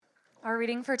Our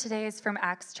reading for today is from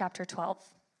Acts chapter 12.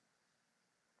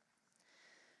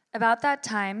 About that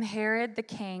time, Herod the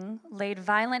king laid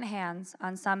violent hands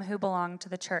on some who belonged to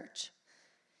the church.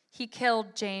 He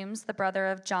killed James, the brother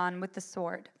of John, with the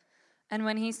sword. And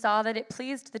when he saw that it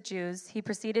pleased the Jews, he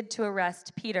proceeded to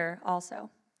arrest Peter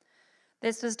also.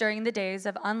 This was during the days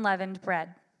of unleavened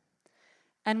bread.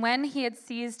 And when he had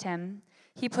seized him,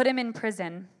 he put him in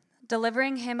prison,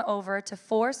 delivering him over to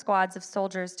 4 squads of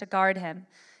soldiers to guard him,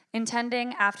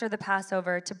 intending after the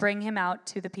Passover to bring him out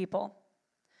to the people.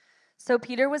 So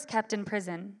Peter was kept in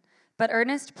prison, but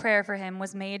earnest prayer for him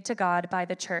was made to God by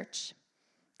the church.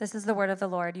 This is the word of the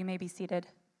Lord. You may be seated.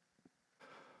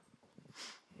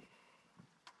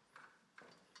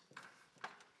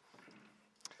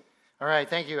 All right,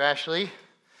 thank you, Ashley.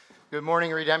 Good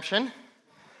morning, Redemption.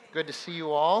 Good to see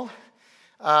you all.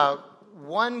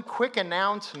 One quick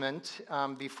announcement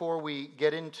before we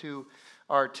get into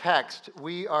our text.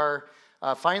 We are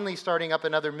finally starting up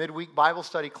another midweek Bible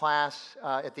study class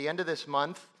at the end of this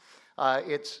month.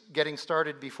 It's getting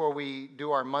started before we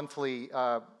do our monthly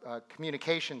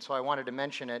communication, so I wanted to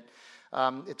mention it.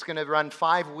 It's going to run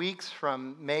 5 weeks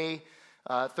from May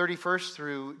 31st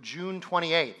through June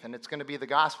 28th, and it's going to be the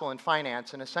Gospel and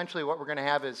Finance. And essentially what we're going to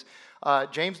have is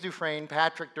James Dufresne,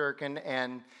 Patrick Durkin,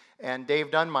 and Dave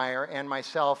Dunmeyer and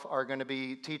myself are going to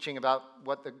be teaching about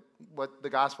what the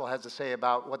gospel has to say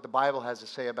about, what the Bible has to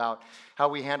say about how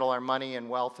we handle our money and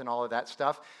wealth and all of that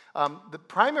stuff. The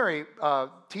primary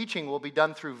teaching will be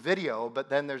done through video, but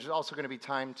then there's also going to be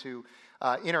time to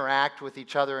interact with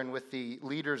each other and with the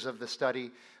leaders of the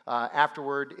study.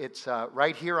 Afterward, it's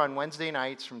right here on Wednesday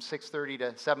nights from 6:30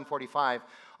 to 7:45.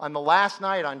 On the last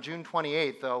night, on June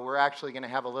 28th, though, we're actually going to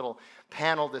have a little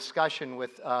panel discussion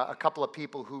with a couple of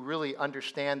people who really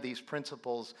understand these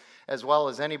principles as well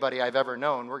as anybody I've ever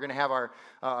known. We're going to have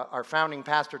our founding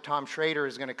pastor, Tom Schrader,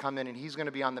 is going to come in, and he's going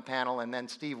to be on the panel, and then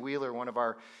Steve Wheeler, one of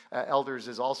our elders,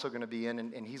 is also going to be in,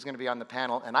 and he's going to be on the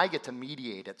panel, and I get to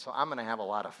mediate it, so I'm going to have a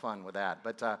lot of fun with that.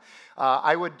 But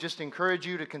I would just encourage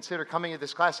you to consider coming to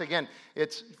this class. Again,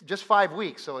 it's just 5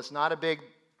 weeks, so it's not a big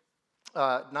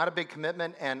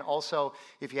commitment, and also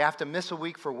if you have to miss a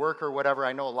week for work or whatever,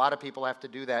 I know a lot of people have to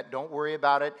do that. Don't worry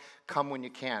about it. Come when you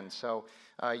can. So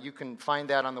you can find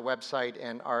that on the website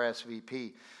and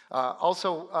RSVP.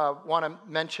 Also want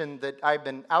to mention that I've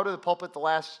been out of the pulpit the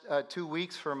last 2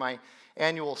 weeks for my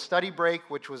annual study break,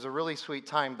 which was a really sweet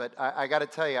time, but I got to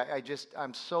tell you,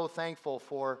 I'm so thankful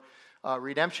for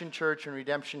Redemption Church and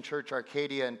Redemption Church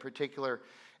Arcadia in particular,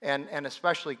 and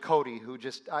especially Cody, who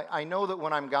I know that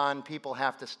when I'm gone, people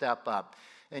have to step up.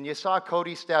 And you saw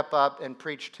Cody step up and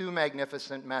preach 2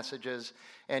 magnificent messages,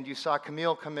 and you saw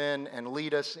Camille come in and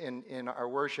lead us in our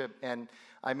worship, and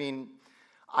I mean,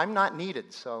 I'm not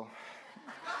needed, so.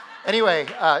 Anyway,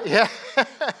 yeah,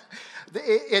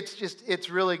 it's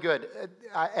really good.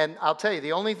 And I'll tell you,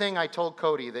 the only thing I told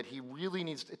Cody that he really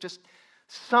needs to just,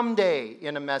 someday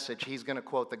in a message, he's going to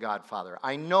quote The Godfather.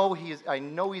 I know he's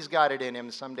got it in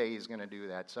him. Someday he's going to do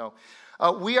that. So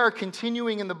we are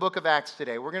continuing in the book of Acts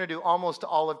today. We're going to do almost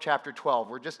all of chapter 12.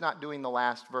 We're just not doing the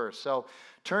last verse. So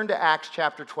turn to Acts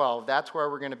chapter 12. That's where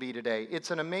we're going to be today.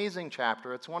 It's an amazing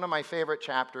chapter. It's one of my favorite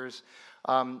chapters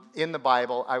in the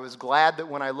Bible. I was glad that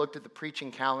when I looked at the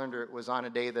preaching calendar, it was on a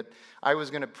day that I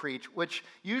was going to preach, which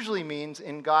usually means,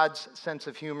 in God's sense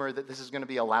of humor, that this is going to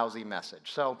be a lousy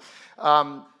message. So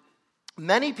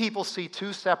many people see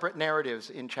 2 separate narratives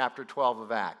in chapter 12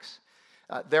 of Acts.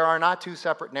 There are not 2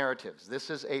 separate narratives. This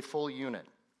is a full unit.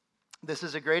 This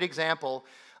is a great example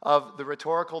of the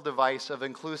rhetorical device of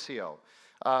inclusio.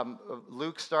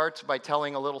 Luke starts by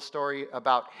telling a little story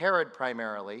about Herod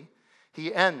primarily.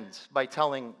 He ends by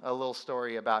telling a little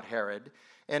story about Herod.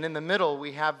 And in the middle,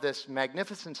 we have this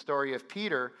magnificent story of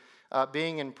Peter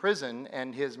being in prison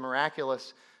and his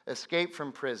miraculous escape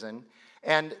from prison.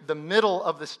 And the middle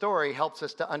of the story helps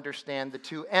us to understand the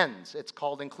 2 ends. It's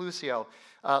called inclusio.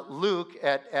 Luke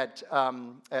at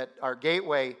our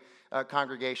Gateway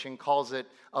congregation calls it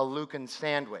a Lucan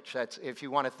sandwich. That's, if you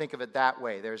want to think of it that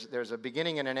way. There's a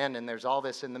beginning and an end, and there's all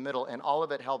this in the middle, and all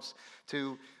of it helps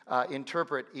to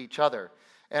interpret each other.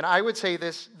 And I would say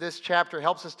this chapter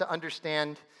helps us to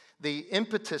understand the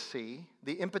impotency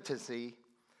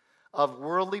of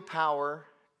worldly power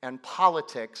and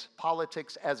politics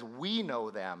as we know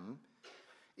them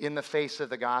in the face of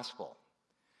the gospel.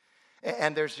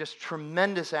 And there's just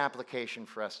tremendous application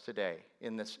for us today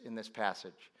in this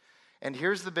passage. And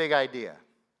here's the big idea.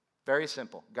 Very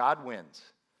simple. God wins,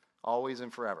 always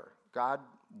and forever. God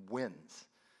wins.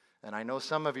 And I know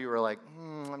some of you are like,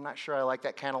 I'm not sure I like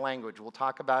that kind of language. We'll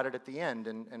talk about it at the end,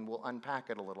 and we'll unpack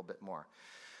it a little bit more.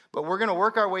 But we're going to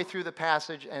work our way through the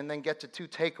passage and then get to two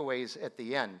takeaways at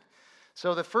the end.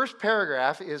 So the first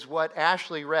paragraph is what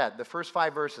Ashley read, the first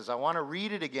 5 verses. I want to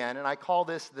read it again, and I call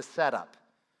this the setup.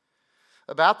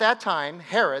 About that time,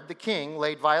 Herod the king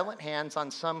laid violent hands on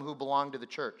some who belonged to the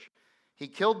church. He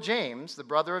killed James, the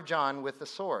brother of John, with the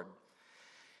sword.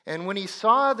 And when he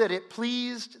saw that it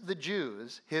pleased the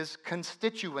Jews, his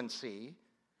constituency,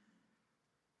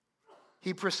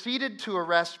 he proceeded to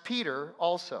arrest Peter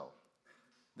also.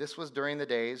 This was during the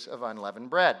days of unleavened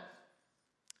bread.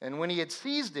 And when he had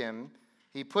seized him,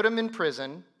 he put him in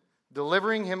prison,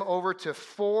 delivering him over to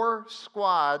 4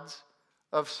 squads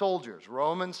of soldiers,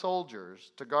 Roman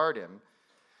soldiers, to guard him,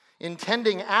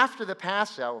 intending after the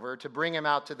Passover to bring him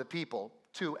out to the people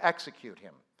to execute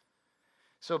him.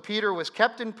 So Peter was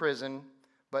kept in prison,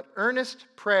 but earnest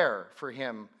prayer for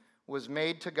him was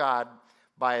made to God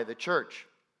by the church.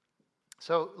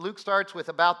 So Luke starts with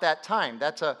about that time.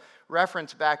 That's a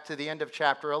reference back to the end of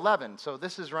chapter 11. So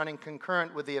this is running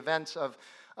concurrent with the events of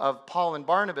Paul and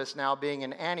Barnabas now being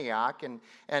in Antioch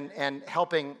and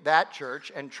helping that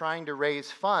church and trying to raise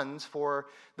funds for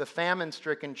the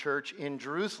famine-stricken church in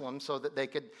Jerusalem so that they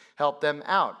could help them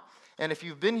out. And if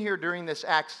you've been here during this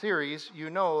Acts series,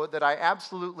 you know that I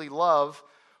absolutely love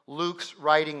Luke's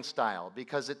writing style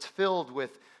because it's filled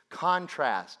with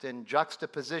contrast and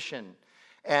juxtaposition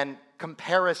and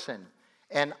comparison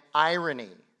and irony.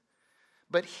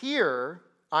 But here,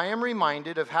 I am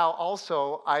reminded of how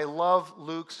also I love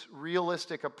Luke's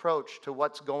realistic approach to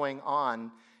what's going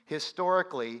on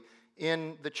historically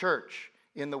in the church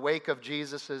in the wake of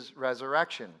Jesus'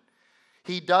 resurrection.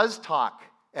 He does talk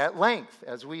at length,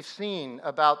 as we've seen,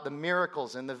 about the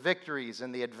miracles and the victories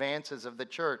and the advances of the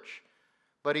church.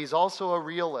 But he's also a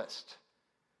realist.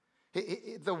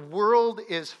 The world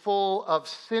is full of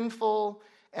sinful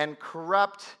and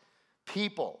corrupt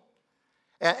people.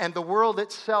 And the world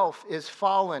itself is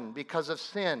fallen because of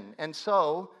sin. And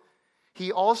so,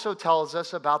 he also tells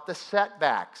us about the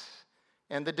setbacks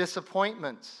and the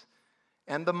disappointments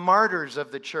and the martyrs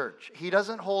of the church. He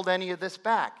doesn't hold any of this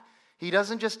back. He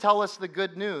doesn't just tell us the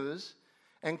good news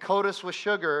and coat us with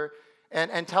sugar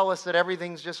and tell us that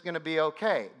everything's just going to be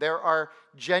okay. There are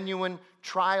genuine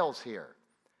trials here.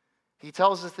 He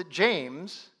tells us that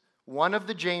James, one of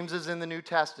the Jameses in the New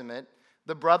Testament,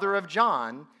 the brother of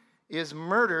John, is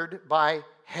murdered by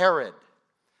Herod.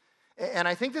 And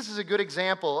I think this is a good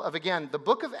example of, again, the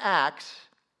book of Acts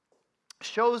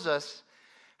shows us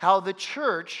how the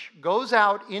church goes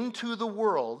out into the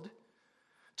world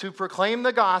to proclaim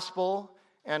the gospel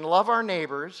and love our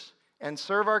neighbors and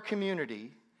serve our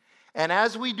community. And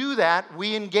as we do that,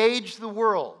 we engage the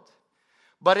world.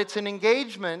 But it's an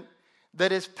engagement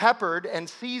that is peppered and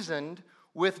seasoned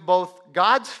with both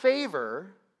God's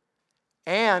favor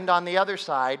and, on the other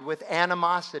side, with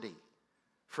animosity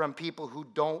from people who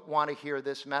don't want to hear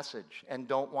this message and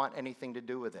don't want anything to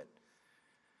do with it.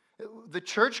 The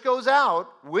church goes out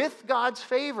with God's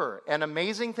favor, and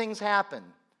amazing things happen,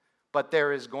 but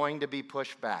there is going to be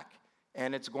pushback,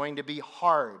 and it's going to be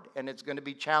hard, and it's going to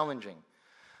be challenging.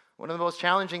 One of the most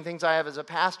challenging things I have as a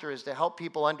pastor is to help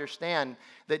people understand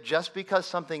that just because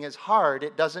something is hard,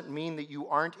 it doesn't mean that you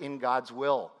aren't in God's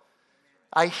will.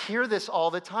 I hear this all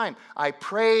the time. I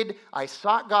prayed, I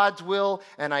sought God's will,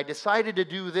 and I decided to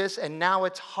do this, and now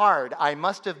it's hard. I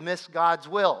must have missed God's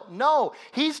will. No,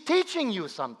 He's teaching you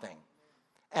something.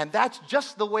 And that's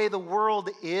just the way the world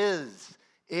is.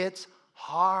 It's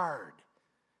hard.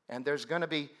 And there's going to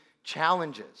be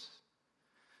challenges.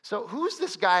 So who's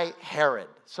this guy Herod?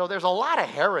 So there's a lot of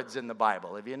Herods in the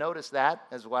Bible. Have you noticed that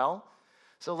as well?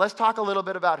 So let's talk a little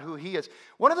bit about who he is.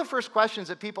 One of the first questions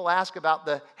that people ask about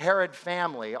the Herod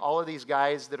family, all of these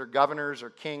guys that are governors or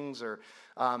kings or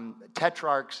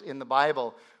tetrarchs in the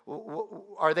Bible,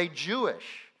 are they Jewish?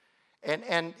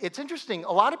 And it's interesting,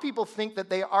 a lot of people think that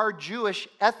they are Jewish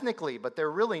ethnically, but they're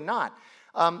really not.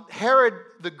 Herod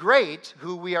the Great,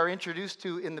 who we are introduced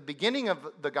to in the beginning of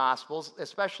the Gospels,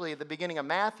 especially at the beginning of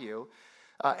Matthew,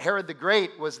 Herod the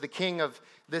Great was the king of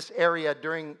this area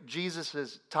during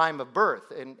Jesus' time of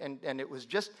birth. And it was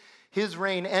just, his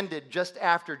reign ended just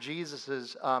after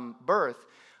Jesus' birth.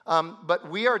 But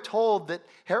we are told that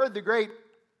Herod the Great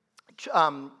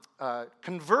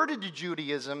converted to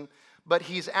Judaism, but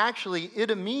he's actually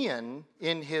Idumean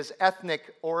in his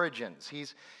ethnic origins.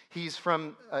 He's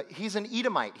an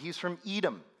Edomite. He's from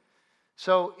Edom.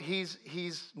 So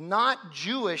he's not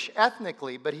Jewish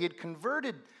ethnically, but he had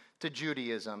converted to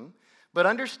Judaism. But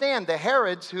understand, the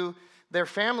Herods who their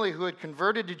family who had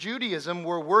converted to Judaism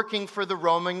were working for the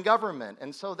Roman government.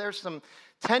 And so there's some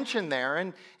tension there,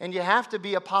 and you have to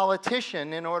be a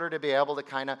politician in order to be able to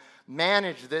kind of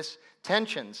manage this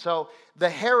tension. So the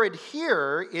Herod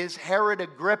here is Herod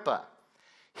Agrippa.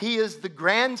 He is the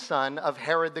grandson of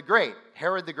Herod the Great.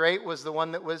 Herod the Great was the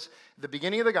one that was the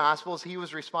beginning of the Gospels. He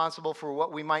was responsible for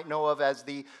what we might know of as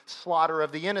the slaughter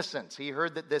of the innocents. He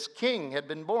heard that this king had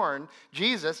been born,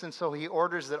 Jesus, and so he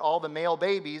orders that all the male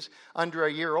babies under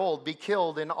a year old be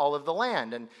killed in all of the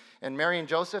land. And Mary and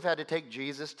Joseph had to take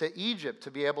Jesus to Egypt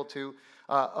to be able to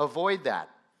avoid that.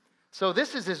 So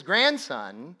this is his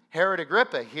grandson, Herod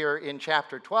Agrippa, here in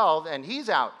chapter 12, and he's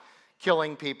out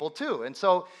killing people too. And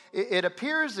so it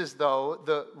appears as though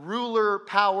the ruler,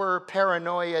 power,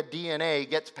 paranoia DNA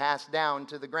gets passed down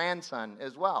to the grandson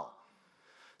as well.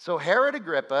 So Herod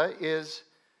Agrippa is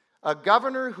a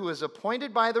governor who is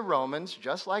appointed by the Romans,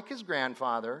 just like his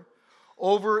grandfather,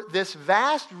 over this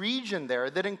vast region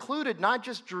there that included not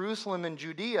just Jerusalem and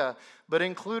Judea, but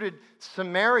included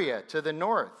Samaria to the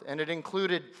north, and it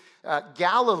included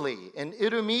Galilee and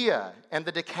Idumea and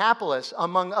the Decapolis,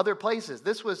 among other places.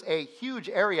 This was a huge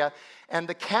area, and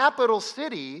the capital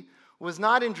city was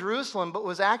not in Jerusalem, but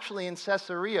was actually in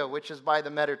Caesarea, which is by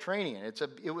the Mediterranean.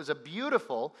 It was a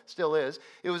beautiful, still is,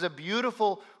 it was a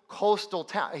beautiful coastal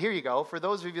town. Here you go. For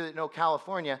those of you that know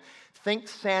California, think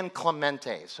San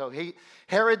Clemente. So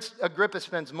Herod Agrippa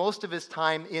spends most of his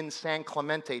time in San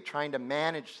Clemente trying to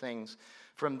manage things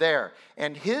from there.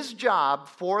 And his job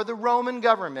for the Roman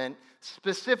government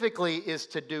specifically is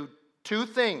to do two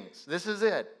things. This is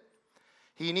it.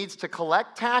 He needs to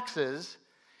collect taxes,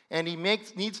 and he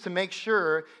needs to make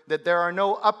sure that there are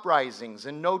no uprisings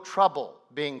and no trouble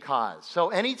being caused. So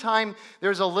anytime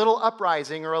there's a little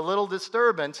uprising or a little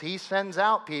disturbance, he sends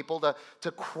out people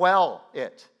to quell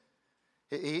it.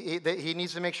 He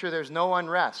needs to make sure there's no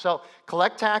unrest. So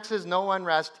collect taxes, no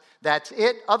unrest, that's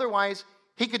it. Otherwise,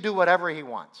 he could do whatever he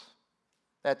wants.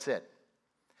 That's it.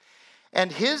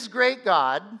 And his great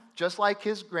God, just like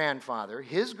his grandfather,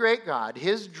 his great God,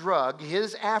 his drug,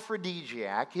 his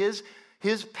aphrodisiac,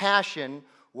 his passion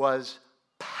was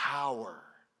power.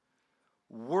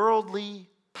 Worldly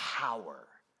power.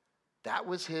 That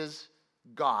was his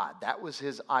God. That was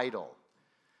his idol.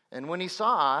 And when he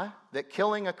saw that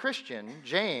killing a Christian,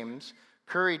 James,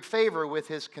 curried favor with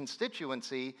his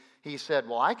constituency, he said,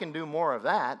 well, I can do more of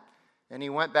that. And he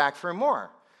went back for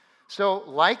more. So,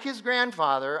 like his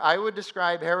grandfather, I would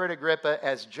describe Herod Agrippa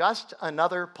as just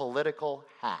another political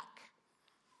hack.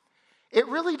 It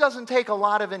really doesn't take a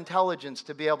lot of intelligence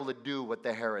to be able to do what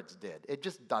the Herods did. It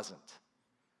just doesn't.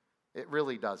 It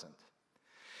really doesn't.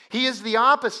 He is the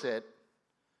opposite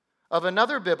of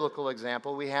another biblical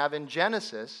example we have in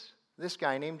Genesis, this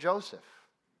guy named Joseph.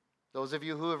 Those of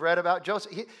you who have read about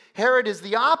Joseph, Herod is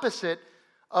the opposite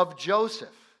of Joseph.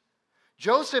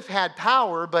 Joseph had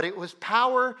power, but it was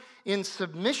power in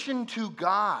submission to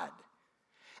God.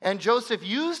 And Joseph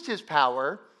used his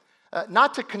power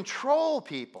not to control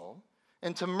people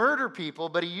and to murder people,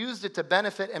 but he used it to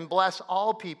benefit and bless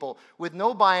all people with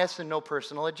no bias and no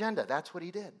personal agenda. That's what he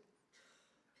did.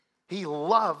 He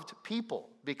loved people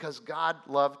because God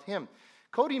loved him.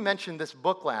 Cody mentioned this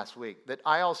book last week that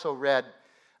I also read,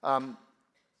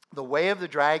 The Way of the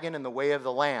Dragon and The Way of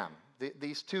the Lamb.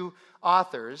 These two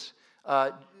authors,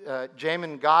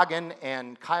 Jamin Goggin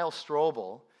and Kyle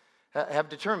Strobel, have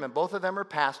determined, both of them are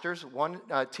pastors. One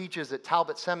teaches at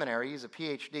Talbot Seminary, he's a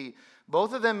PhD.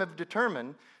 Both of them have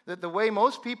determined that the way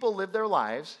most people live their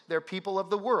lives, they're people of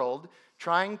the world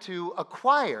trying to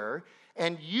acquire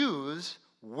and use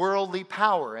worldly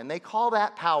power. And they call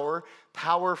that power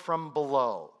from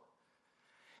below.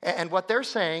 And what they're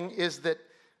saying is that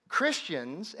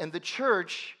Christians and the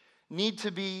church need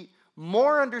to be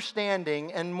more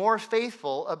understanding and more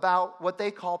faithful about what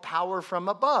they call power from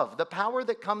above, the power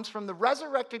that comes from the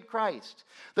resurrected Christ,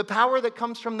 the power that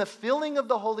comes from the filling of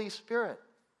the Holy Spirit.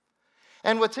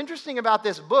 And what's interesting about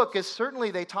this book is certainly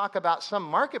they talk about some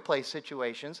marketplace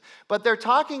situations, but they're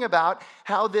talking about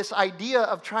how this idea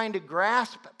of trying to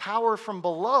grasp power from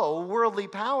below, worldly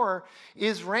power,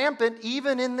 is rampant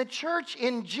even in the church,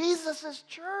 in Jesus'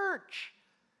 church.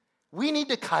 We need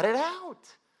to cut it out.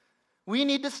 We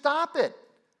need to stop it.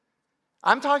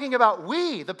 I'm talking about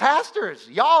we, the pastors.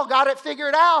 Y'all got it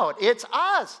figured out. It's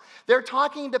us. They're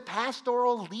talking to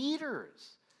pastoral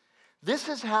leaders. This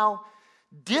is how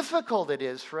difficult it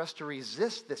is for us to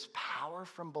resist this power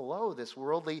from below, this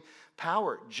worldly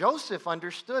power. Joseph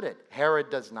understood it. Herod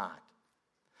does not.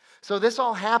 So this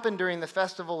all happened during the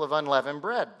festival of unleavened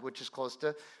bread, which is close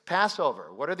to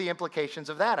Passover. What are the implications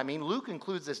of that? I mean, Luke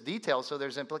includes this detail, so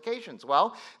there's implications.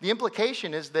 Well, the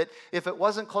implication is that if it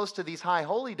wasn't close to these high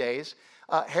holy days,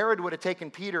 Herod would have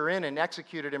taken Peter in and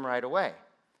executed him right away.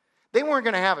 They weren't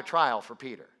going to have a trial for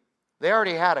Peter. They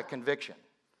already had a conviction.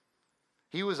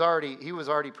 He was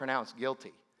already pronounced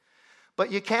guilty. But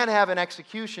you can't have an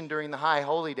execution during the high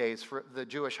holy days, for the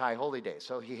Jewish high holy days.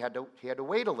 So he had to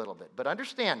wait a little bit. But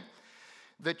understand,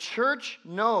 the church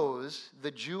knows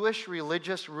the Jewish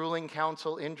religious ruling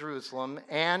council in Jerusalem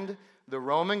and the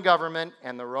Roman government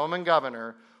and the Roman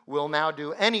governor will now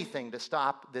do anything to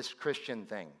stop this Christian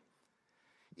thing.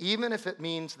 Even if it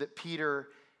means that Peter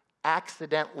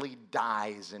accidentally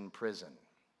dies in prison.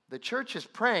 The church is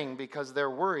praying because they're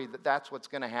worried that that's what's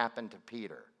going to happen to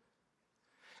Peter.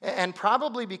 And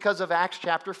probably because of Acts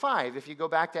chapter 5. If you go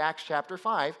back to Acts chapter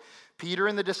 5, Peter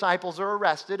and the disciples are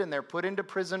arrested and they're put into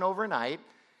prison overnight.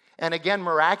 And again,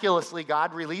 miraculously,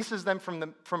 God releases them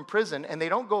from prison, and they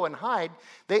don't go and hide.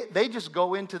 They just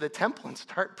go into the temple and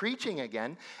start preaching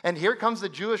again. And here comes the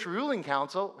Jewish ruling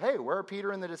council. Hey, where are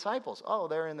Peter and the disciples? Oh,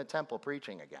 they're in the temple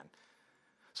preaching again.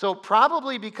 So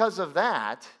probably because of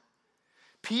that,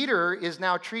 Peter is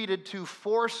now treated to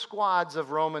 4 squads of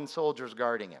Roman soldiers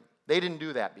guarding him. They didn't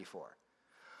do that before.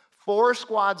 4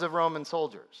 squads of Roman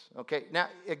soldiers. Okay, now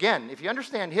again, if you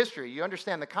understand history, you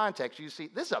understand the context, you see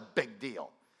this is a big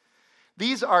deal.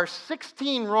 These are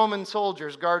 16 Roman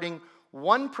soldiers guarding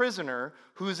one prisoner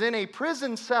who's in a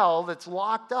prison cell that's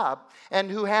locked up and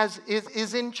who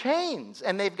is in chains.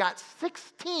 And they've got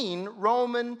 16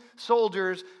 Roman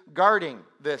soldiers guarding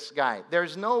this guy.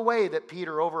 There's no way that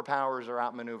Peter overpowers or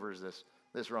outmaneuvers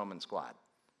this Roman squad.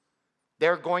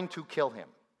 They're going to kill him.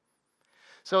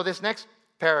 So this next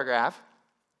paragraph,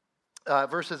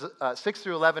 verses 6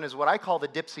 through 11, is what I call the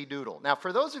dipsy doodle. Now,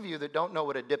 for those of you that don't know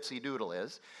what a dipsy doodle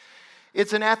is,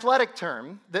 it's an athletic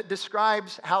term that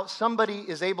describes how somebody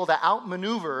is able to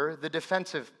outmaneuver the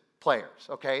defensive players,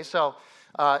 okay? So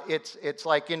it's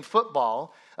like in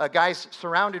football, a guy's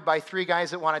surrounded by 3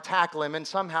 guys that want to tackle him, and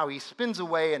somehow he spins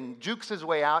away and jukes his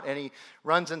way out, and he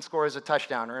runs and scores a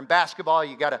touchdown. Or in basketball,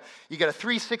 you got a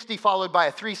 360 followed by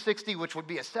a 360, which would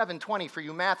be a 720 for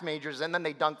you math majors, and then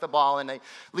they dunk the ball, and they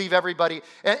leave everybody.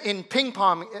 In ping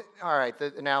pong, all right,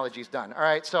 the analogy's done. All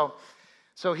right,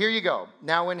 so here you go.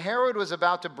 Now, when Herod was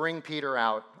about to bring Peter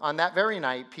out, on that very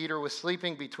night, Peter was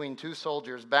sleeping between 2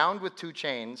 soldiers, bound with 2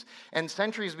 chains, and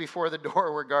sentries before the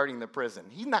door were guarding the prison.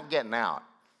 He's not getting out.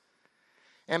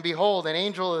 And behold, an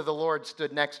angel of the Lord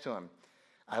stood next to him.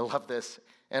 I love this.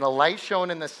 And a light shone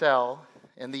in the cell,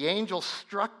 and the angel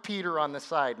struck Peter on the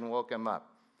side and woke him up,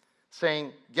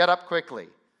 saying, "Get up quickly."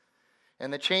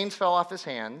 And the chains fell off his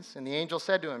hands, and the angel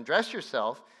said to him, "Dress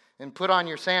yourself and put on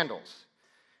your sandals."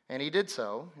 And he did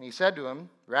so, and he said to him,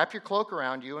 "Wrap your cloak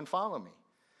around you and follow me."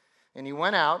 And he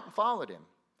went out and followed him.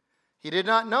 He did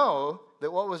not know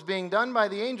that what was being done by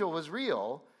the angel was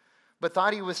real, but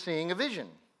thought he was seeing a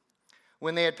vision.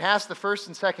 When they had passed the first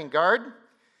and second guard,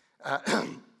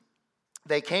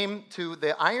 they came to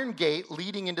the iron gate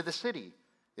leading into the city.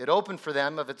 It opened for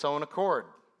them of its own accord.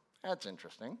 That's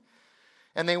interesting.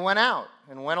 And they went out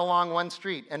and went along one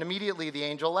street, and immediately the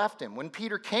angel left him. When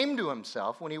Peter came to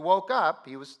himself, when he woke up,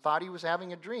 thought he was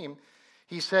having a dream.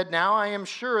 He said, "Now I am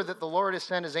sure that the Lord has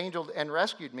sent his angel and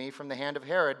rescued me from the hand of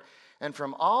Herod and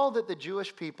from all that the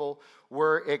Jewish people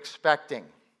were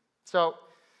expecting." So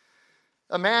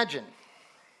imagine,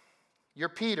 you're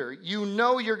Peter. You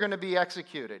know you're going to be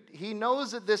executed. He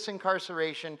knows that this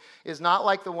incarceration is not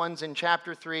like the ones in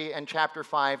chapter 3 and chapter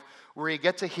 5 where he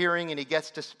gets a hearing and he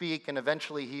gets to speak and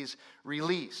eventually he's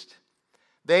released.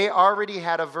 They already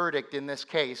had a verdict in this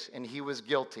case and he was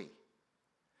guilty.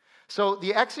 So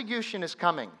the execution is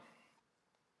coming.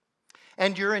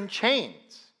 And you're in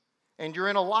chains. And you're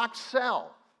in a locked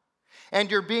cell. And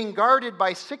you're being guarded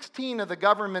by 16 of the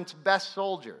government's best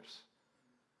soldiers.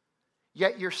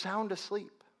 Yet you're sound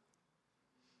asleep.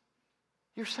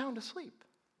 You're sound asleep.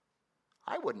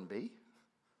 I wouldn't be.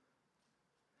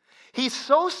 He's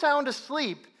so sound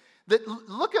asleep that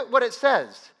look at what it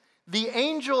says. The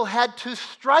angel had to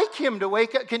strike him to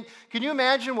wake up. Can you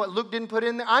imagine what Luke didn't put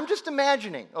in there? I'm just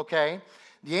imagining, okay?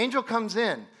 The angel comes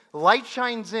in. The light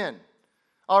shines in.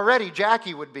 Already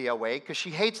Jackie would be awake because she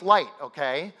hates light,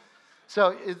 okay?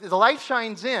 So the light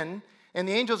shines in, and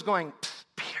the angel's going, "Psst,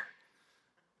 Peter.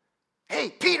 Hey,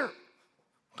 Peter."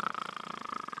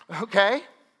 Okay?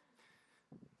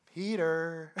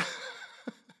 Peter.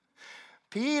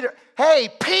 Peter. Hey,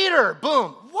 Peter.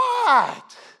 Boom.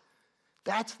 What?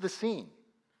 That's the scene.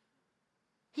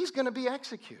 He's going to be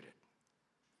executed.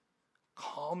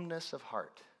 Calmness of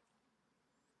heart.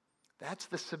 That's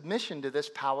the submission to this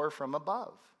power from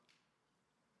above.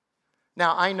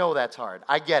 Now, I know that's hard.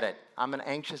 I get it. I'm an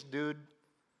anxious dude.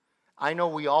 I know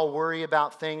we all worry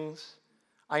about things.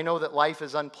 I know that life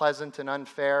is unpleasant and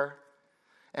unfair.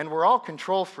 And we're all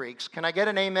control freaks. Can I get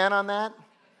an amen on that?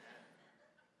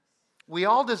 We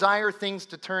all desire things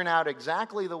to turn out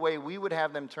exactly the way we would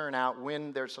have them turn out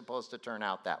when they're supposed to turn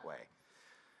out that way.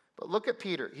 But look at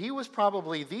Peter. He was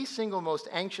probably the single most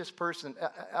anxious person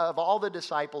of all the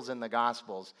disciples in the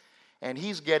Gospels, and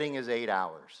he's getting his 8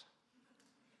 hours.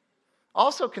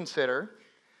 Also consider,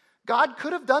 God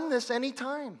could have done this any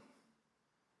time,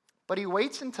 but he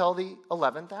waits until the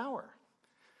 11th hour.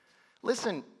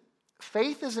 Listen,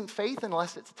 faith isn't faith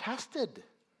unless it's tested.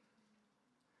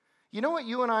 You know what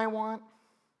you and I want?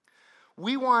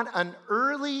 We want an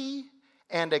early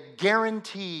and a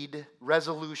guaranteed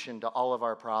resolution to all of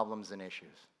our problems and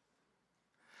issues.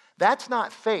 That's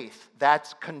not faith,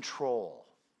 that's control.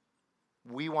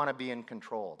 We want to be in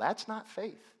control. That's not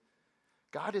faith.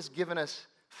 God has given us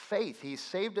faith. He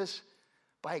saved us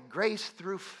by grace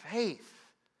through faith.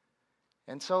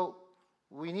 And so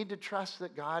we need to trust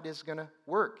that God is going to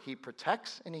work. He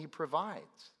protects and he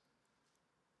provides.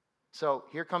 So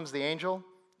here comes the angel.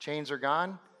 Chains are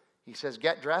gone. He says,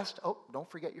 get dressed. Oh, don't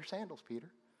forget your sandals, Peter.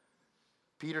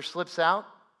 Peter slips out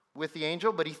with the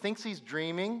angel, but he thinks he's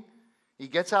dreaming. He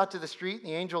gets out to the street, and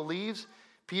the angel leaves.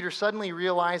 Peter suddenly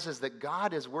realizes that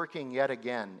God is working yet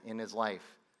again in his life.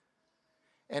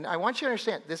 And I want you to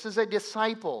understand, this is a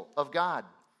disciple of God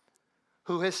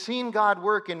who has seen God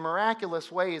work in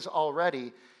miraculous ways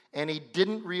already, and he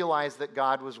didn't realize that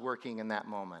God was working in that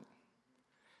moment.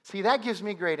 See, that gives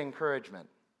me great encouragement.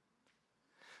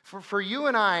 For you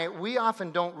and I, we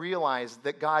often don't realize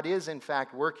that God is in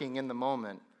fact working in the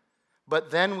moment, but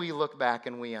then we look back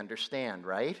and we understand,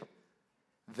 right?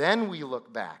 Then we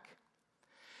look back.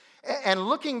 And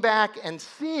looking back and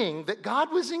seeing that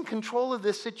God was in control of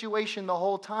this situation the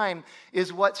whole time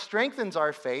is what strengthens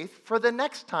our faith for the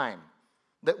next time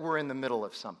that we're in the middle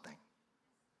of something.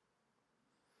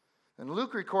 And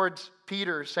Luke records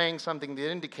Peter saying something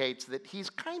that indicates that he's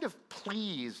kind of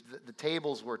pleased that the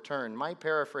tables were turned. My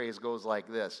paraphrase goes like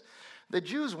this. The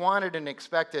Jews wanted and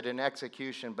expected an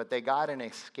execution, but they got an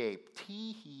escape.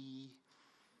 Tee-hee.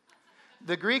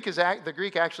 The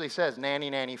Greek actually says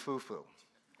nanny, nanny, foo-foo.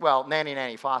 Well, nanny,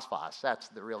 nanny, phos-phos. That's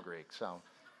the real Greek. So,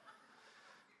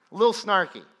 a little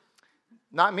snarky.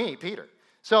 Not me, Peter.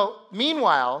 So,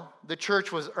 meanwhile, the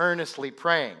church was earnestly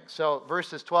praying. So,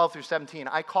 verses 12 through 17,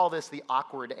 I call this the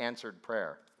awkward answered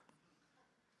prayer.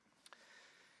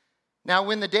 Now,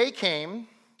 when the day came,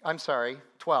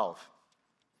 12.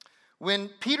 When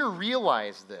Peter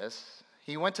realized this,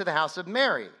 he went to the house of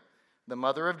Mary, the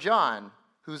mother of John,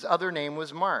 whose other name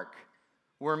was Mark,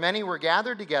 where many were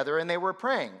gathered together and they were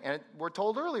praying. And we're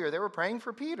told earlier they were praying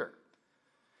for Peter.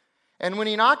 And when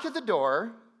he knocked at the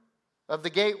door of the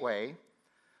gateway,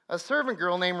 a servant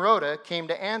girl named Rhoda came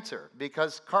to answer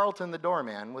because Carlton, the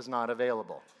doorman, was not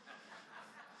available.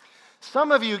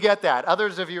 Some of you get that.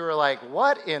 Others of you are like,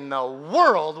 what in the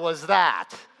world was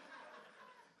that?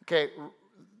 Okay,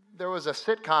 there was a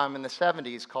sitcom in the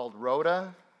 70s called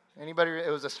Rhoda. Anybody? It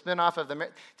was a spinoff of the...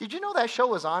 Did you know that show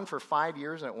was on for 5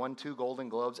 years and it won 2 Golden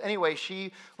Globes? Anyway,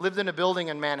 she lived in a building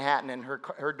in Manhattan and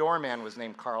her doorman was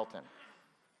named Carlton.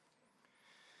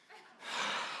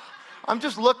 I'm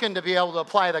just looking to be able to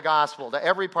apply the gospel to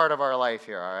every part of our life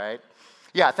here, all right?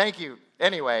 Yeah, thank you.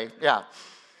 Anyway, yeah.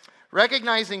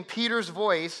 Recognizing Peter's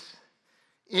voice,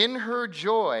 in her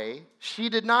joy, she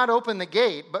did not open the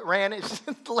gate, but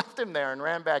left him there and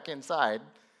ran back inside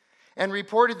and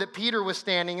reported that Peter was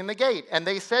standing in the gate. And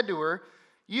they said to her,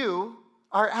 "You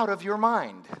are out of your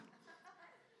mind."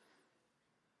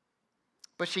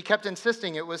 But she kept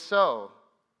insisting it was so.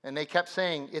 And they kept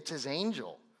saying, "It's his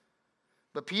angel."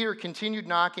 But Peter continued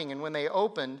knocking, and when they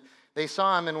opened, they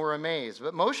saw him and were amazed.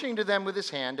 But motioning to them with his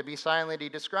hand to be silent, he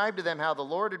described to them how the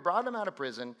Lord had brought him out of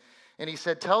prison. And he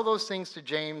said, "Tell those things to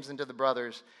James and to the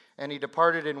brothers." And he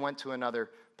departed and went to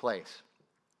another place.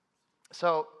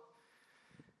 So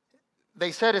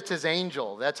they said it's his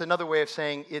angel. That's another way of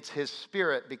saying it's his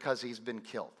spirit because he's been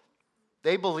killed.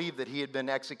 They believed that he had been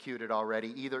executed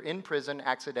already, either in prison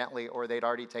accidentally or they'd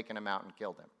already taken him out and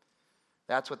killed him.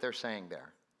 That's what they're saying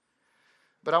there.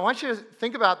 But I want you to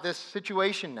think about this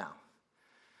situation now.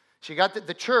 She got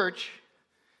the church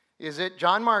is at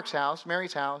John Mark's house,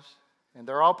 Mary's house, and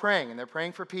they're all praying, and they're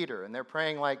praying for Peter, and they're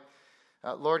praying like,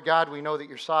 Lord God, we know that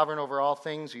you're sovereign over all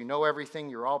things. You know everything.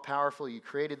 You're all powerful. You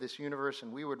created this universe,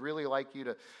 and we would really like you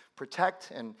to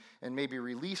protect and maybe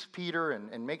release Peter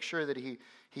and make sure that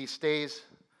he stays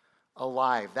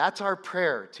alive. That's our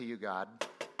prayer to you, God.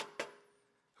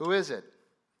 Who is it?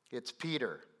 It's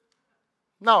Peter.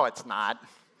 No, it's not.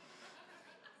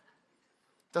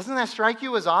 Doesn't that strike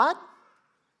you as odd?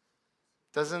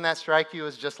 Doesn't that strike you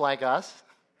as just like us?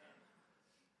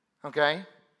 Okay?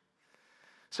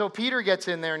 So Peter gets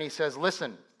in there and he says,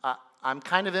 listen, I'm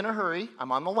kind of in a hurry.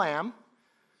 I'm on the lam.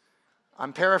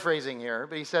 I'm paraphrasing here,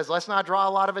 but he says, let's not draw a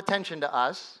lot of attention to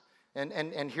us.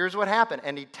 And here's what happened.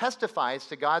 And he testifies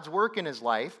to God's work in his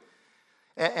life,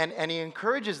 and he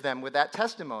encourages them with that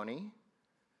testimony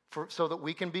so that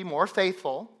we can be more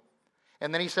faithful.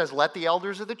 And then he says, let the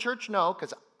elders of the church know,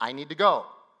 because I need to go.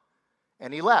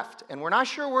 And he left. And we're not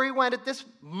sure where he went at this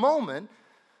moment.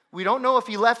 We don't know if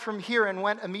he left from here and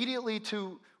went immediately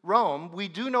to Rome. We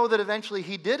do know that eventually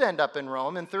he did end up in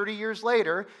Rome, and 30 years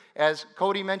later, as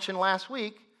Cody mentioned last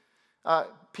week,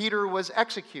 Peter was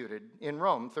executed in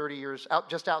Rome 30 years,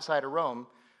 just outside of Rome,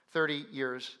 30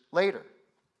 years later.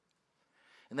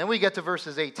 And then we get to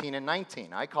verses 18 and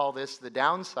 19. I call this the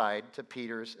downside to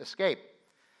Peter's escape.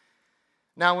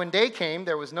 Now, when day came,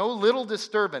 there was no little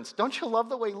disturbance. Don't you love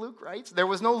the way Luke writes? There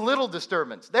was no little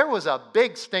disturbance. There was a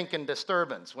big stinking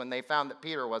disturbance when they found that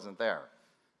Peter wasn't there.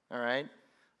 All right?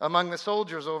 Among the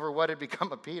soldiers over what had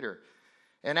become of Peter.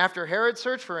 And after Herod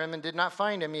searched for him and did not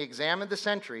find him, he examined the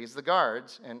sentries, the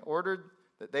guards, and ordered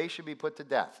that they should be put to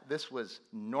death. This was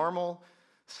normal,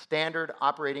 standard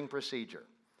operating procedure.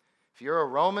 If you're a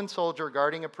Roman soldier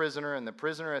guarding a prisoner and the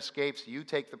prisoner escapes, you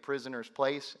take the prisoner's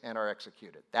place and are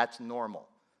executed. That's normal.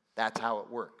 That's how it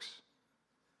works.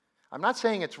 I'm not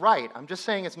saying it's right. I'm just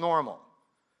saying it's normal.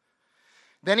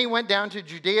 Then he went down to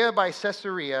Judea by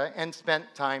Caesarea and spent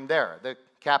time there. The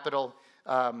capital,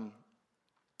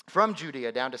 from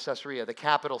Judea down to Caesarea, the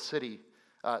capital city,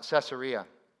 Caesarea.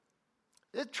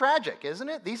 It's tragic, isn't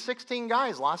it? These 16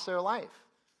 guys lost their life.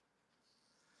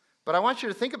 But I want you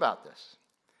to think about this.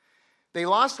 They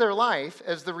lost their life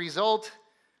as the result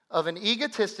of an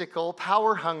egotistical,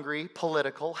 power-hungry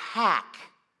political hack.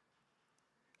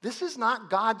 This is not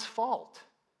God's fault.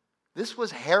 This was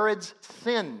Herod's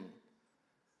sin.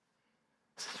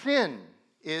 Sin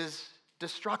is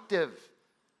destructive,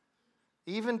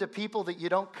 even to people that you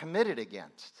don't commit it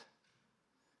against.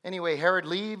 Anyway, Herod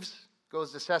leaves,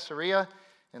 goes to Caesarea,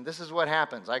 and this is what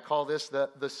happens. I call this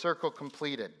the circle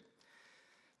completed.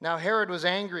 Now, Herod was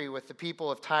angry with the people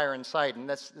of Tyre and Sidon.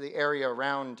 That's the area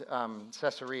around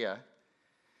Caesarea.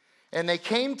 And they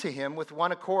came to him with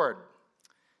one accord.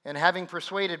 And having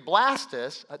persuaded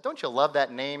Blastus, don't you love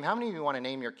that name? How many of you want to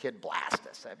name your kid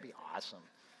Blastus? That'd be awesome.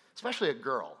 Especially a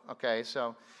girl, okay?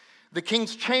 So the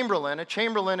king's chamberlain. A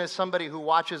chamberlain is somebody who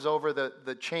watches over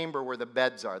the chamber where the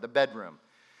beds are, the bedroom.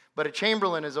 But a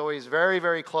chamberlain is always very,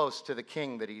 very close to the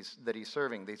king that he's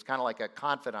serving. He's kind of like a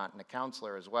confidant and a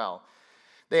counselor as well.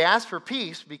 They asked for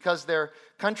peace because their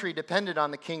country depended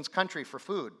on the king's country for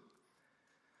food.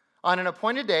 On an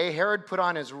appointed day, Herod put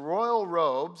on his royal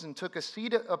robes and took a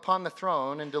seat upon the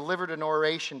throne and delivered an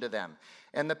oration to them.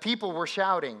 And the people were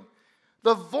shouting,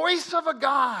 "The voice of a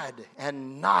God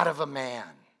and not of a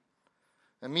man."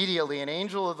 Immediately, an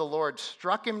angel of the Lord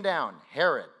struck him down.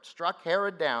 Herod struck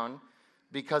Herod down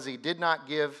because he did not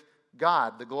give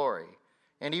God the glory.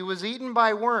 And he was eaten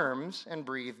by worms and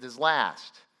breathed his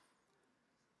last.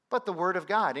 But the word of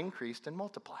God increased and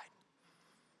multiplied.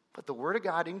 But the word of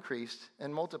God increased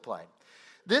and multiplied.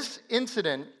 This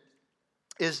incident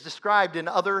is described in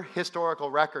other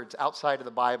historical records outside of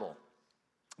the Bible.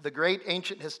 The great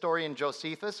ancient historian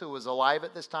Josephus, who was alive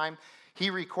at this time, he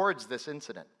records this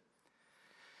incident.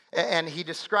 And he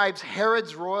describes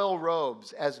Herod's royal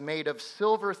robes as made of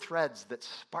silver threads that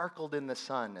sparkled in the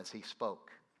sun as he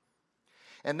spoke.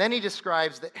 And then he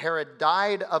describes that Herod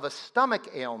died of a stomach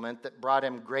ailment that brought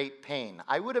him great pain.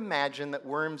 I would imagine that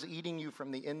worms eating you from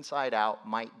the inside out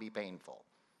might be painful.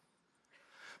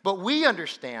 But we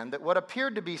understand that what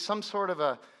appeared to be some sort of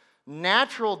a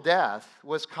natural death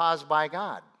was caused by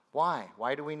God. Why?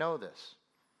 Why do we know this?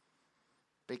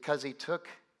 Because he took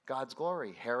God's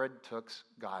glory. Herod took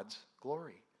God's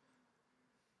glory.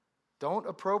 Don't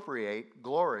appropriate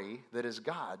glory that is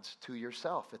God's to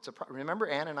yourself. Remember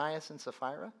Ananias and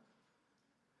Sapphira?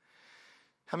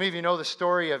 How many of you know the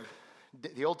story of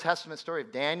the Old Testament story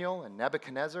of Daniel and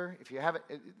Nebuchadnezzar? If you haven't,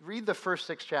 read the first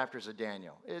 6 chapters of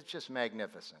Daniel. It's just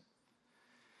magnificent.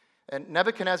 And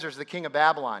Nebuchadnezzar is the king of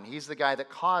Babylon. He's the guy that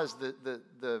caused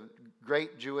the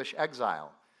great Jewish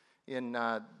exile in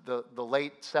the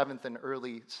late 7th and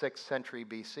early 6th century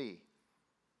BC.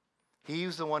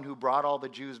 He's the one who brought all the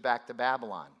Jews back to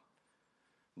Babylon.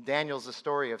 Daniel's the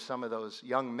story of some of those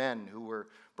young men who were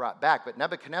brought back, but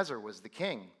Nebuchadnezzar was the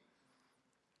king.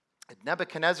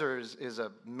 Nebuchadnezzar is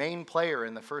a main player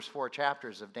in the first 4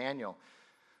 chapters of Daniel.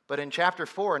 But in chapter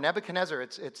 4, Nebuchadnezzar,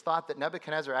 it's thought that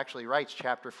Nebuchadnezzar actually writes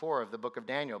chapter 4 of the book of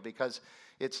Daniel because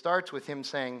it starts with him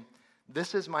saying,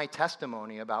 "This is my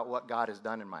testimony about what God has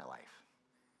done in my life."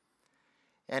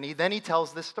 And then he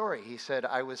tells this story. He said,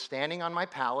 "I was standing on my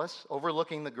palace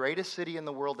overlooking the greatest city in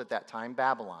the world at that time,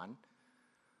 Babylon,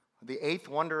 the eighth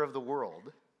wonder of the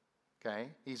world."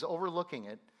 Okay? He's overlooking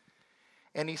it.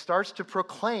 And he starts to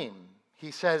proclaim.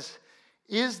 He says,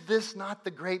 "Is this not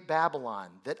the great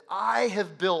Babylon that I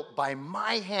have built by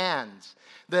my hands,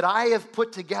 that I have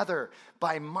put together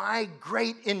by my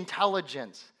great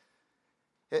intelligence?"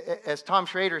 As Tom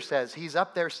Schrader says, he's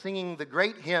up there singing the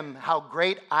great hymn, "How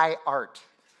Great I Art."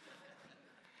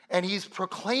 And he's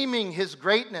proclaiming his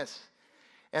greatness.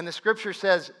 And the scripture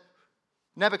says,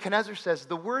 Nebuchadnezzar says,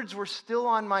 "The words were still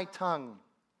on my tongue."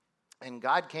 And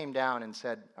God came down and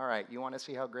said, "All right, you want to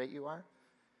see how great you are?"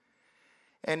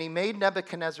 And he made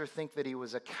Nebuchadnezzar think that he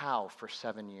was a cow for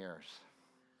 7 years.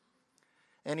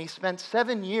 And he spent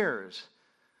 7 years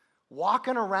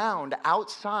walking around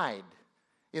outside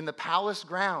in the palace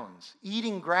grounds,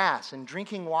 eating grass and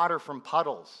drinking water from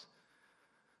puddles.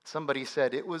 Somebody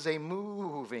said it was a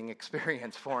moving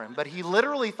experience for him, but he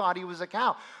literally thought he was a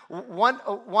cow.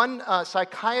 One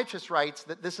psychiatrist writes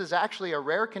that this is actually a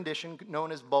rare condition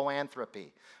known as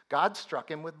boanthropy. God struck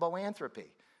him with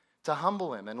boanthropy to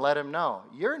humble him and let him know,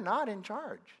 you're not in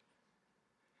charge.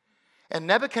 And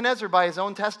Nebuchadnezzar, by his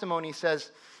own testimony,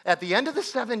 says, at the end of the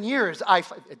 7 years,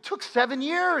 it took 7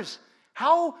 years.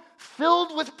 How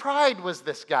filled with pride was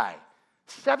this guy?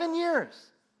 7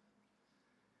 years.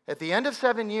 At the end of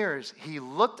 7 years, he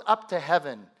looked up to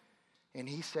heaven and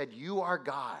he said, "You are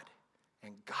God."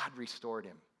 And God restored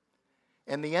him.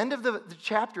 And the end of the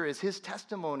chapter is his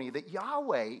testimony that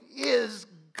Yahweh is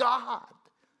God.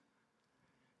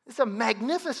 It's a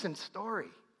magnificent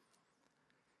story.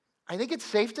 I think it's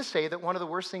safe to say that one of the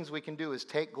worst things we can do is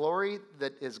take glory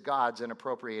that is God's and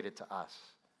appropriate it to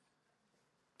us.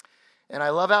 And I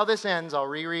love how this ends. I'll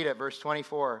reread it, verse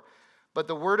 24. "But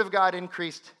the word of God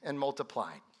increased and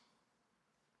multiplied."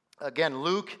 Again,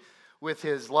 Luke, with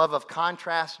his love of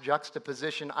contrast,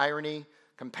 juxtaposition, irony,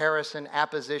 comparison,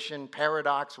 apposition,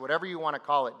 paradox, whatever you want to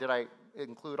call it. Did I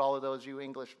include all of those, you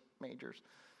English majors?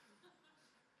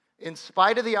 In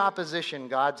spite of the opposition,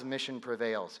 God's mission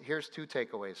prevails. Here's 2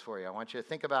 takeaways for you. I want you to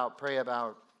think about, pray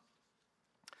about.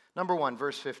 Number 1,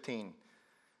 verse 15.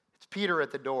 It's Peter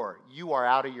at the door. "You are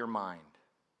out of your mind."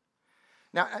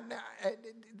 Now,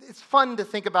 it's fun to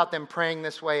think about them praying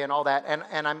this way and all that,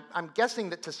 and I'm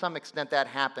guessing that to some extent that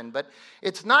happened, but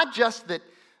it's not just that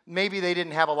maybe they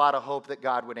didn't have a lot of hope that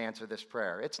God would answer this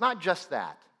prayer. It's not just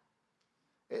that.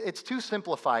 It's too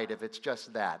simplified if it's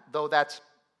just that, though that's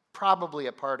probably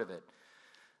a part of it.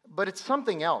 But it's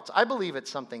something else. I believe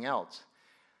it's something else.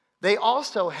 They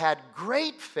also had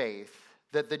great faith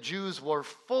that the Jews were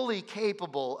fully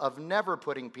capable of never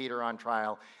putting Peter on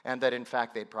trial, and that in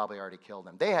fact they'd probably already killed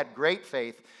him. They had great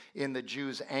faith in the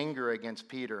Jews' anger against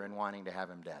Peter and wanting to have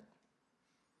him dead.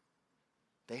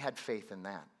 They had faith in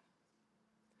that.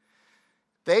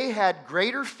 They had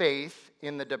greater faith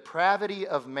in the depravity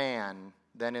of man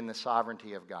than in the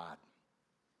sovereignty of God.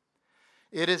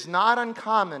 It is not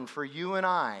uncommon for you and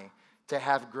I to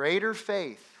have greater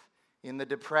faith in the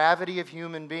depravity of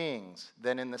human beings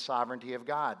than in the sovereignty of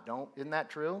God. Isn't that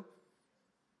true?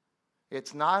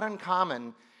 It's not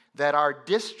uncommon that our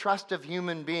distrust of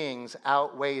human beings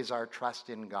outweighs our trust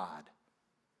in God.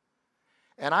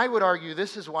 And I would argue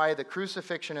this is why the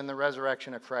crucifixion and the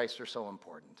resurrection of Christ are so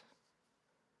important.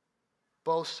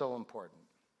 Both so important.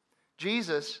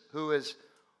 Jesus, who is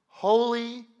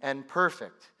holy and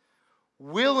perfect,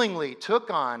 willingly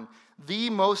took on the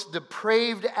most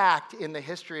depraved act in the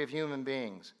history of human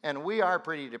beings. And we are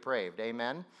pretty depraved,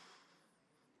 amen?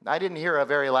 I didn't hear a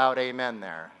very loud amen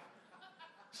there.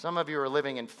 Some of you are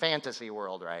living in fantasy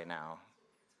world right now.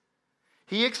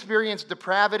 He experienced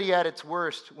depravity at its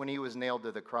worst when he was nailed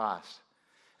to the cross.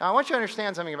 Now, I want you to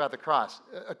understand something about the cross.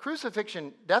 A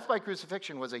crucifixion, death by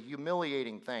crucifixion was a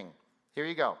humiliating thing. Here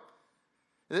you go.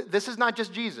 This is not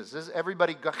just Jesus.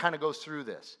 Everybody kind of goes through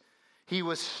this. He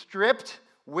was stripped,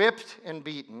 whipped, and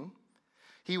beaten.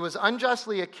 He was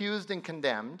unjustly accused and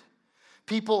condemned.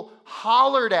 People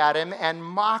hollered at him and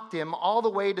mocked him all the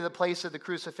way to the place of the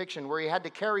crucifixion where he had to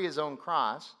carry his own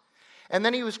cross. And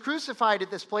then he was crucified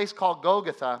at this place called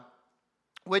Golgotha,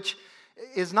 which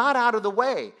is not out of the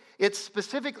way. It's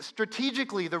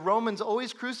strategically, the Romans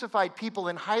always crucified people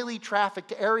in highly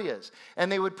trafficked areas.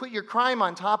 And they would put your crime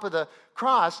on top of the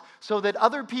cross so that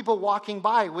other people walking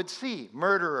by would see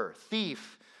murderer,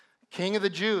 thief, King of the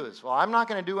Jews. Well, I'm not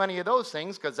going to do any of those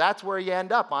things because that's where you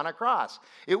end up, on a cross.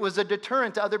 It was a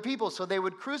deterrent to other people, so they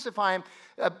would crucify him,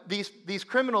 these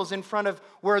criminals, in front of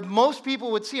where most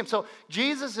people would see him. So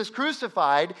Jesus is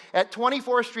crucified at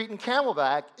 24th Street in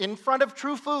Camelback in front of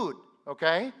True Food,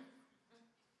 okay?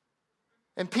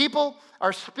 And people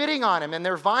are spitting on him, and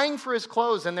they're vying for his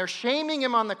clothes, and they're shaming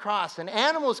him on the cross, and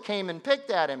animals came and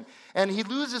picked at him, and he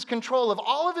loses control of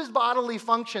all of his bodily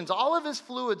functions. All of his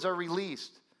fluids are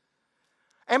released.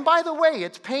 And by the way,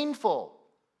 it's painful.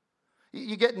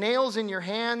 You get nails in your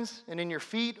hands and in your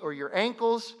feet or your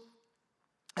ankles,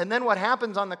 and then what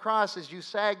happens on the cross is you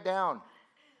sag down.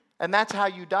 And that's how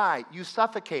you die. You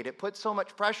suffocate. It puts so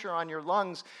much pressure on your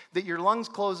lungs that your lungs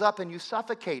close up and you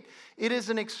suffocate. It is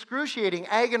an excruciating,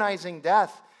 agonizing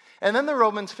death. And then the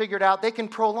Romans figured out they can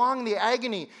prolong the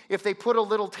agony if they put a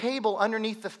little table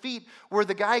underneath the feet where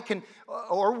the guy can,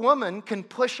 or woman, can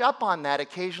push up on that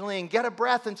occasionally and get a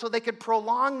breath. And so they could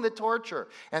prolong the torture.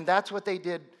 And that's what they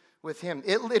did with him.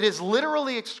 It is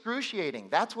literally excruciating.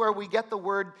 That's where we get the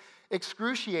word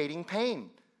excruciating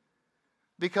pain.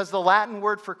 Because the Latin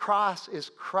word for cross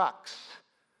is crux.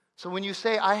 So when you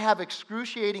say, I have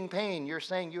excruciating pain, you're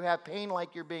saying you have pain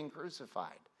like you're being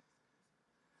crucified.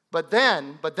 But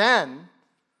then,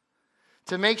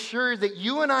 to make sure that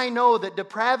you and I know that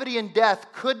depravity and death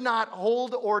could not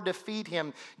hold or defeat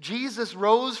him, Jesus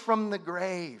rose from the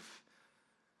grave.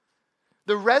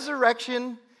 The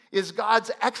resurrection is God's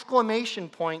exclamation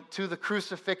point to the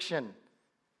crucifixion.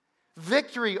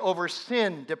 Victory over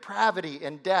sin, depravity,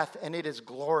 and death, and it is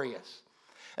glorious.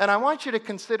 And I want you to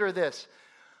consider this.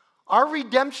 Our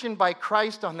redemption by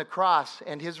Christ on the cross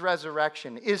and his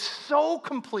resurrection is so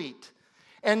complete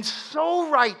and so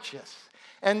righteous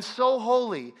and so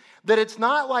holy that it's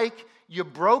not like you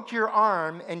broke your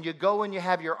arm and you go and you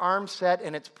have your arm set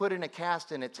and it's put in a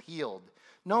cast and it's healed.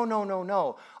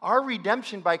 No. Our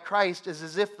redemption by Christ is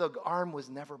as if the arm was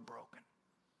never broken.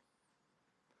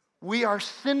 We are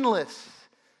sinless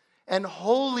and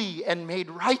holy and made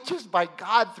righteous by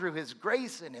God through his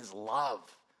grace and his love.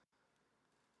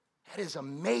 That is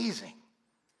amazing.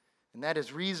 And that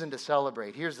is reason to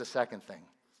celebrate. Here's the second thing.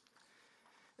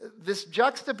 This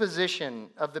juxtaposition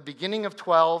of the beginning of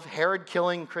 12, Herod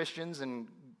killing Christians and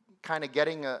kind of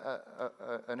getting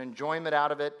an enjoyment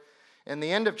out of it, and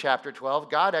the end of chapter 12,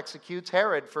 God executes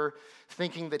Herod for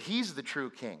thinking that he's the true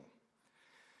king.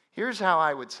 Here's how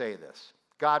I would say this.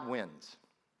 God wins.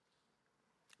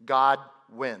 God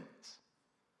wins.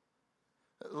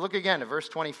 Look again at verse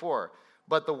 24.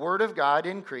 But the word of God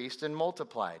increased and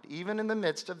multiplied, even in the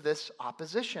midst of this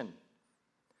opposition.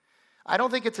 I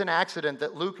don't think it's an accident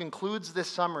that Luke includes this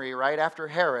summary right after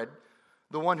Herod,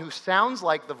 the one who sounds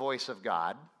like the voice of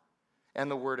God and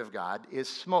the word of God, is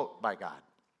smote by God.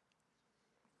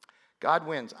 God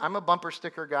wins. I'm a bumper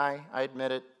sticker guy, I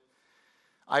admit it.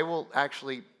 I will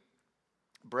actually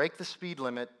break the speed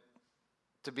limit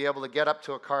to be able to get up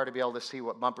to a car to be able to see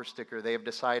what bumper sticker they have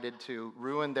decided to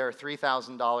ruin their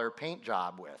 $3,000 paint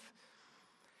job with.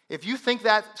 If you think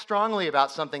that strongly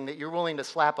about something that you're willing to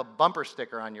slap a bumper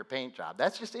sticker on your paint job,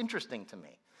 that's just interesting to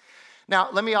me. Now,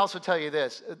 let me also tell you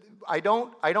this. I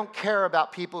don't care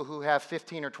about people who have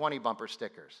 15 or 20 bumper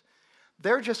stickers.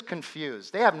 They're just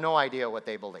confused. They have no idea what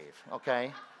they believe,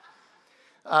 okay?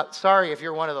 Sorry if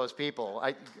you're one of those people.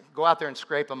 Go out there and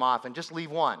scrape them off and just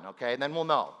leave one, okay? And then we'll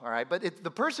know, all right? But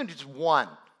the person just one,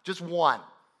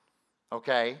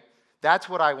 okay? That's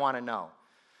what I want to know.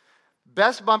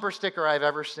 Best bumper sticker I've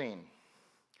ever seen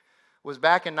was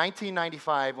back in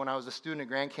 1995 when I was a student at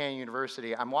Grand Canyon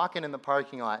University. I'm walking in the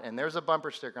parking lot, and there's a bumper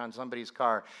sticker on somebody's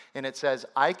car, and it says,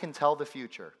 I can tell the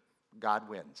future. God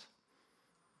wins.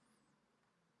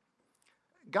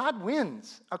 God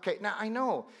wins. Okay, now I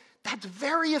know that's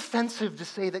very offensive to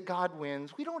say that God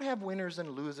wins. We don't have winners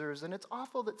and losers, and it's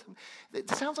awful that it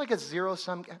sounds like a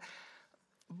zero-sum.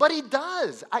 But he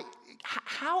does.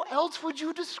 How else would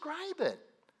you describe it?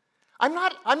 I'm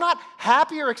not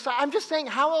happy or excited. I'm just saying,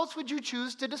 how else would you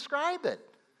choose to describe it?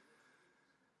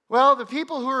 Well, the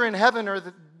people who are in heaven are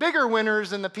the bigger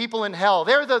winners than the people in hell.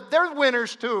 They're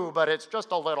winners too, but it's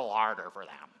just a little harder for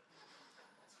them.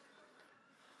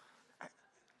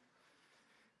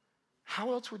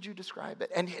 How else would you describe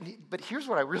it? But here's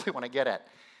what I really want to get at.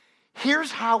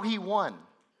 Here's how he won.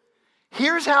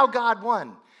 Here's how God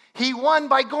won. He won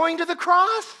by going to the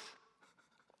cross.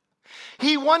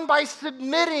 He won by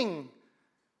submitting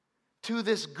to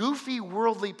this goofy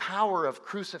worldly power of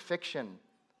crucifixion.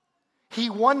 He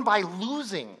won by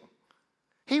losing.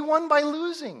 He won by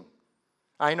losing.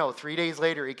 I know, 3 days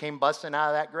later he came busting out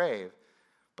of that grave.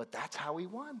 But that's how he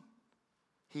won.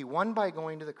 He won by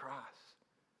going to the cross.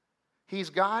 He's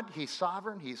God, he's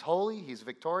sovereign, he's holy, he's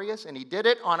victorious, and he did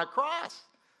it on a cross.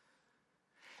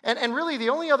 And really, the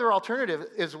only other alternative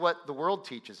is what the world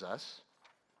teaches us,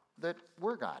 that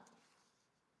we're God,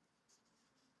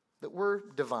 that we're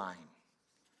divine.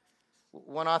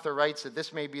 One author writes that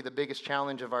this may be the biggest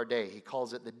challenge of our day. He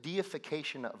calls it the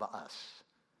deification of us.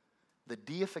 The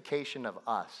deification of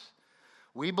us.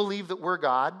 We believe that we're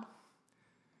God,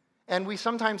 and we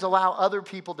sometimes allow other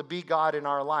people to be God in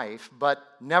our life, but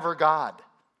never God.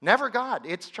 Never God.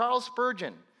 It's Charles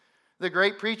Spurgeon, the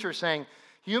great preacher, saying,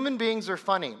 human beings are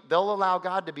funny. They'll allow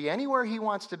God to be anywhere he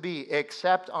wants to be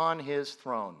except on his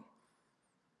throne.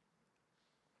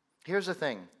 Here's the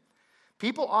thing.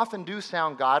 People often do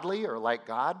sound godly or like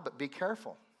God, but be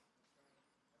careful.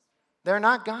 They're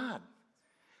not God.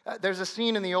 There's a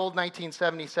scene in the old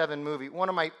 1977 movie, one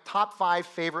of my top 5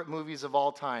 favorite movies of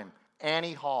all time,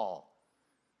 Annie Hall.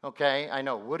 Okay, I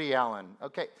know, Woody Allen.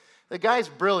 Okay, the guy's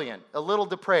brilliant, a little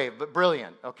depraved, but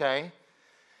brilliant, okay?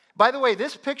 By the way,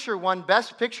 this picture won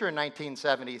Best Picture in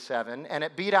 1977, and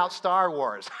it beat out Star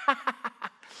Wars.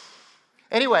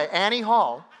 Anyway, Annie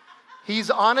Hall, he's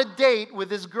on a date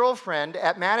with his girlfriend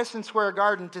at Madison Square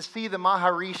Garden to see the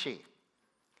Maharishi.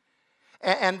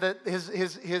 And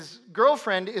his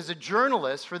girlfriend is a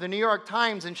journalist for the New York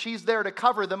Times, and she's there to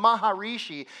cover the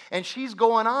Maharishi. And she's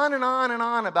going on and on and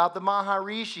on about the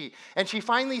Maharishi. And she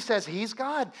finally says, he's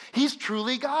God. He's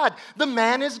truly God. The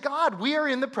man is God. We are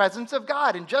in the presence of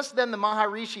God. And just then the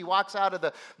Maharishi walks out of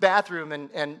the bathroom,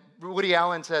 and Woody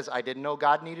Allen says, I didn't know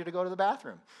God needed to go to the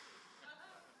bathroom.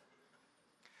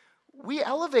 We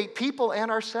elevate people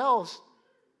and ourselves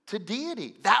to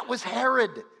deity. That was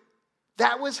Herod.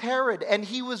 That was Herod, and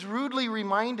he was rudely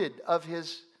reminded of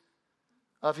his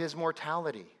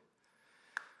mortality.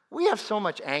 We have so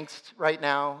much angst right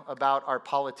now about our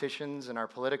politicians and our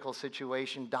political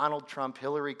situation. Donald Trump,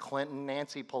 Hillary Clinton,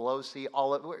 Nancy Pelosi,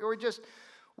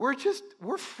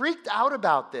 we're freaked out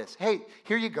about this. Hey,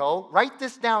 here you go. Write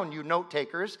this down, you note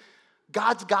takers.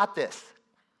 God's got this.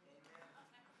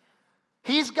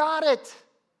 He's got it.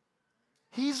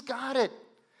 He's got it.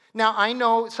 Now, I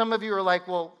know some of you are like,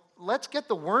 well, let's get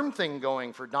the worm thing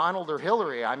going for Donald or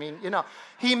Hillary. I mean,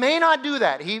 he may not do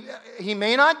that. He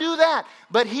may not do that,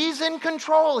 but he's in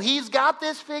control. He's got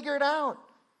this figured out.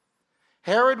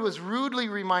 Herod was rudely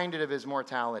reminded of his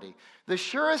mortality. The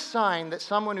surest sign that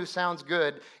someone who sounds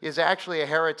good is actually a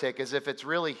heretic is if it's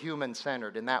really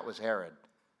human-centered, and that was Herod.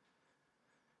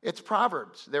 It's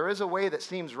Proverbs. There is a way that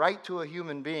seems right to a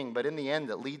human being, but in the end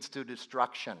it leads to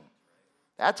destruction.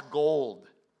 That's gold.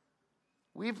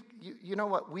 You know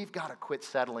what? We've got to quit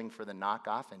settling for the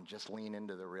knockoff and just lean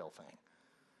into the real thing.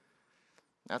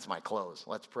 That's my close.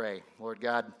 Let's pray. Lord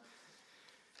God,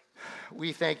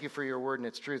 we thank you for your word and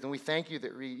its truth, and we thank you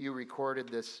that you recorded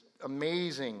this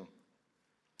amazing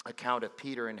account of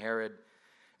Peter and Herod.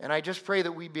 And I just pray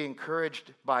that we be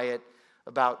encouraged by it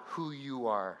about who you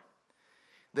are,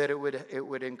 that it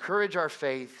would encourage our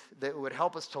faith, that it would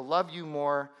help us to love you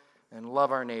more and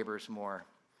love our neighbors more.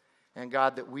 And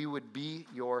God, that we would be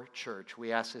your church.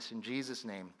 We ask this in Jesus'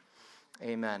 name.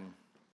 Amen.